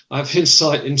 So I have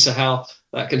insight into how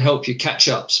that can help you catch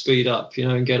up, speed up, you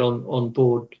know, and get on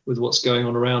board with what's going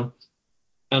on around.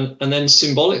 And then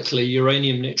symbolically,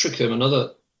 uranium nitricum,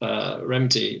 another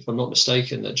remedy, if I'm not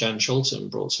mistaken, that Jan Scholten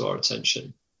brought to our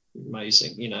attention.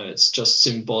 Amazing, you know, it's just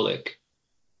symbolic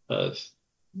of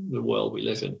the world we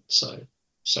live in. So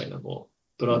say no more.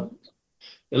 But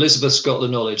Elizabeth's got the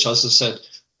knowledge. As I said,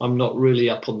 I'm not really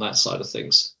up on that side of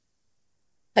things.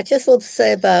 I just want to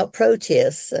say about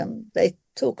Proteus, they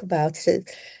talk about it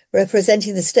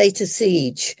representing the state of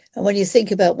siege. And when you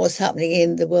think about what's happening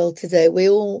in the world today, we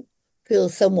all feel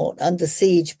somewhat under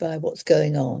siege by what's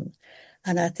going on.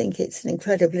 And I think it's an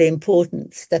incredibly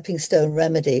important stepping stone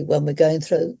remedy when we're going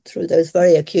through those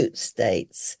very acute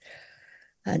states.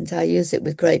 And I use it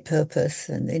with great purpose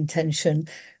and intention,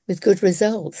 with good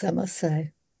results, I must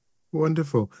say.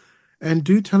 Wonderful. And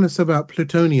do tell us about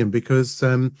plutonium, because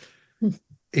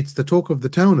it's the talk of the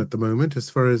town at the moment as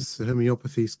far as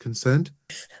homeopathy is concerned.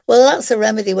 Well, that's a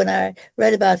remedy. When I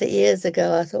read about it years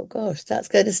ago, I thought, gosh, that's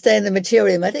going to stay in the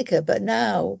Materia Medica. But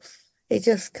now it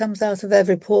just comes out of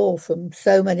every pore from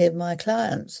so many of my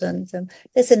clients. And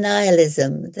there's a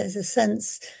nihilism. There's a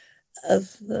sense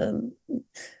of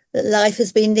that life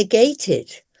has been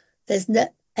negated. There's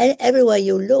everywhere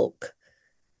you look,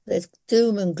 there's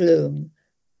doom and gloom.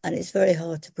 And it's very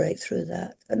hard to break through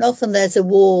that. And often there's a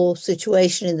war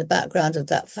situation in the background of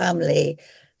that family.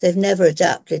 They've never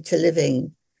adapted to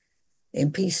living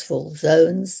in peaceful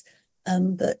zones.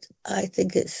 But I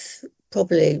think it's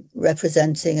probably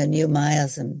representing a new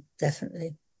miasm,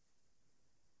 definitely.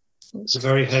 There's a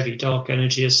very heavy, dark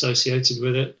energy associated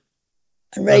with it.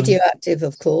 And radioactive,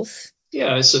 of course.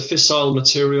 Yeah, it's a fissile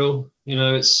material. You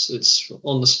know, it's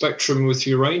on the spectrum with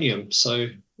uranium. So,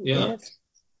 yeah. Yes.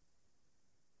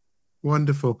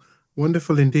 Wonderful,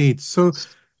 wonderful indeed. So,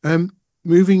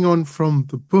 moving on from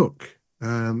the book,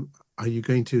 are you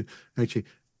going to actually,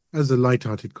 as a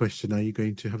light-hearted question, are you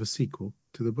going to have a sequel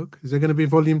to the book? Is there going to be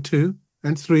volume 2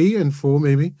 and 3 and 4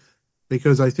 maybe?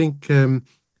 Because I think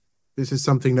this is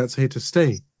something that's here to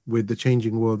stay with the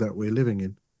changing world that we're living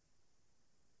in.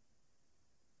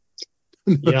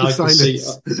 Yeah, I can see.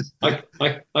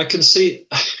 I can see.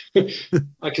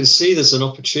 I can see there's an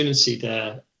opportunity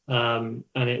there. And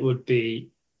it would be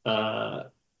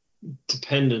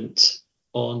dependent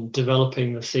on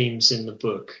developing the themes in the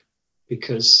book,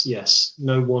 because yes,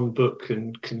 no one book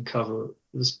can cover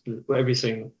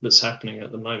everything that's happening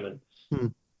at the moment.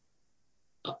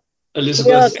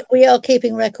 Elizabeth, we are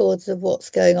keeping records of what's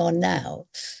going on now,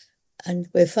 and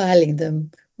we're filing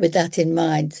them with that in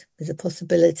mind, with the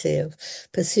possibility of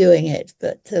pursuing it,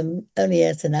 but only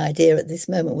as an idea at this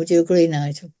moment. Would you agree,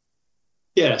 Nigel?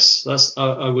 Yes,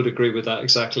 I would agree with that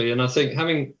exactly. And I think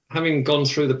having gone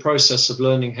through the process of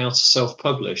learning how to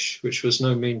self-publish, which was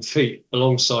no mean feat,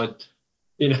 alongside,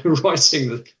 you know,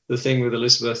 writing the thing with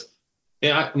Elizabeth,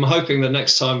 yeah, I'm hoping that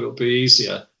next time it'll be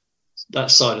easier,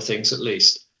 that side of things at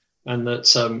least, and that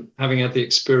having had the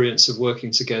experience of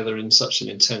working together in such an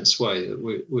intense way, that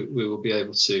we will be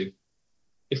able to,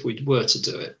 if we were to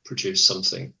do it, produce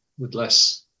something with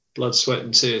less blood, sweat,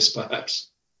 and tears, perhaps.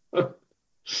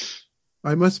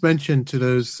 I must mention to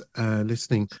those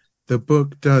listening, the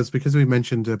book does, because we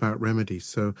mentioned about remedies,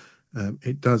 so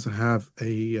it does have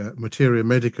a Materia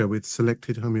Medica with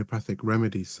selected homeopathic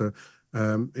remedies. So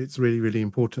it's really, really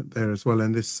important there as well.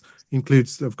 And this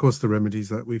includes, of course, the remedies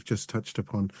that we've just touched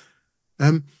upon.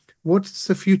 What's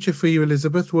the future for you,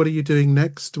 Elizabeth? What are you doing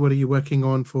next? What are you working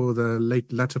on for the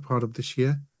latter part of this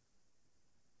year?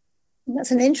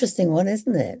 That's an interesting one,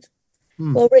 isn't it?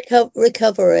 Well,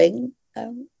 recovering.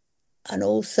 and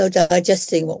also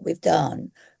digesting what we've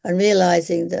done and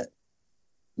realizing that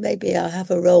maybe I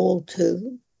have a role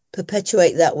to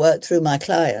perpetuate that work through my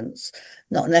clients,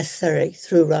 not necessarily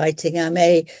through writing. I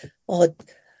may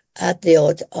add the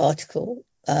odd article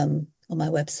on my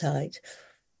website.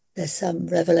 There's some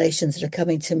revelations that are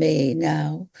coming to me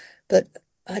now, but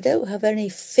I don't have any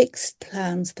fixed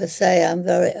plans per se. I'm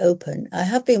very open. I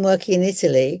have been working in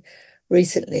Italy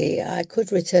recently. I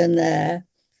could return there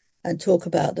and talk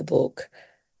about the book,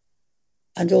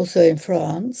 and also in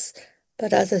France.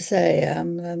 But as I say,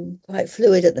 I'm quite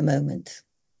fluid at the moment.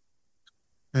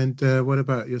 And what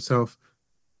about yourself,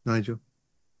 Nigel?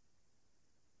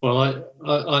 Well,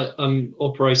 I'm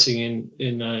operating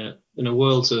in a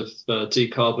world of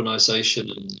decarbonisation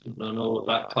and all of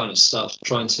that kind of stuff,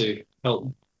 trying to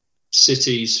help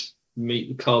cities meet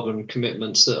the carbon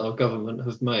commitments that our government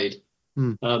have made.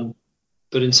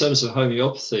 But in terms of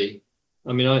homeopathy,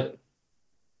 I mean,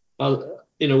 I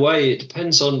in a way, it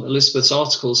depends on Elizabeth's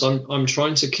articles. I'm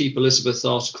trying to keep Elizabeth's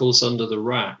articles under the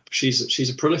wrap. She's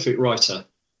a prolific writer,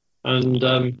 and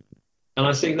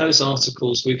I think those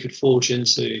articles we could forge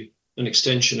into an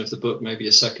extension of the book, maybe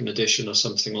a second edition or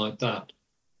something like that.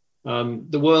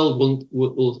 The world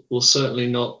will certainly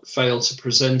not fail to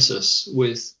present us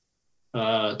with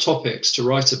topics to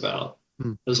write about,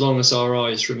 as long as our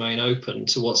eyes remain open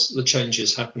to what's the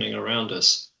changes happening around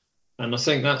us. And I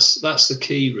think that's the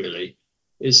key, really,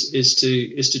 is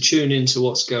to tune into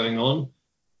what's going on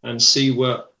and see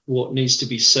what needs to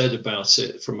be said about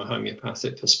it from a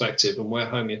homeopathic perspective, and where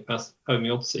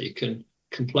homeopathy can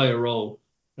play a role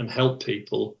and help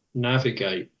people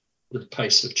navigate the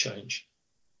pace of change.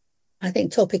 I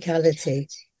think topicality.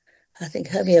 I think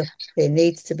homeopathy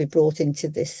needs to be brought into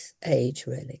this age,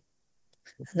 really.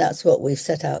 And that's what we've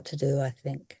set out to do, I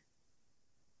think.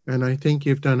 And I think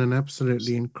you've done an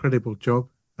absolutely incredible job.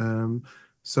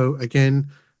 So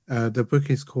again, the book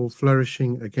is called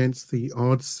Flourishing Against the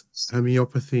Odds,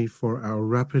 Homeopathy for Our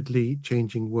Rapidly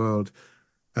Changing World.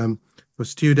 For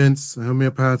students,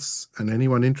 homeopaths, and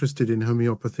anyone interested in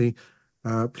homeopathy,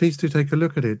 please do take a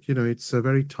look at it. You know, it's a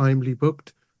very timely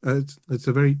book. It's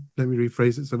a very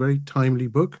timely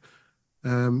book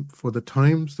for the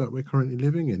times that we're currently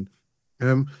living in.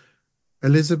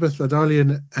 Elizabeth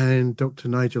Adalian and Dr.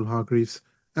 Nigel Hargreaves,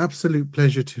 absolute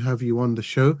pleasure to have you on the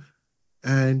show.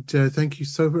 And thank you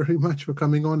so very much for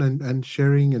coming on and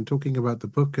sharing and talking about the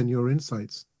book and your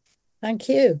insights. Thank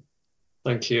you.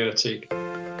 Thank you, Atik.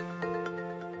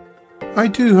 I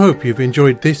do hope you've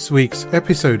enjoyed this week's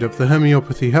episode of the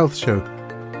Homeopathy Health Show.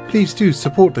 Please do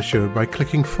support the show by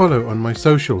clicking follow on my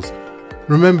socials.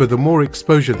 Remember, the more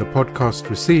exposure the podcast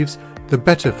receives, the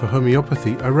better for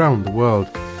homeopathy around the world.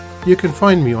 You can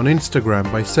find me on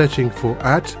Instagram by searching for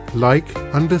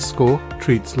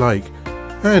 @like_treatslike,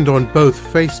 and on both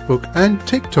Facebook and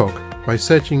TikTok by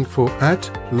searching for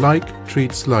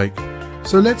 @liketreatslike.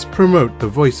 So let's promote the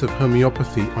voice of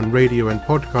homeopathy on radio and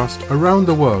podcast around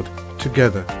the world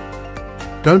together.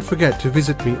 Don't forget to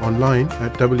visit me online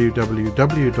at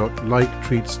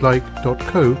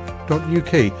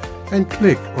www.liketreatslike.co.uk and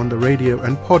click on the radio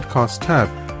and podcast tab.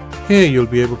 Here you'll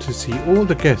be able to see all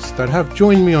the guests that have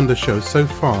joined me on the show so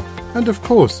far, and of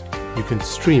course you can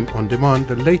stream on demand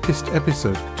the latest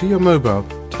episode to your mobile,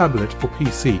 tablet or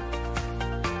PC.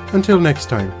 Until next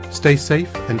time, stay safe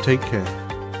and take care.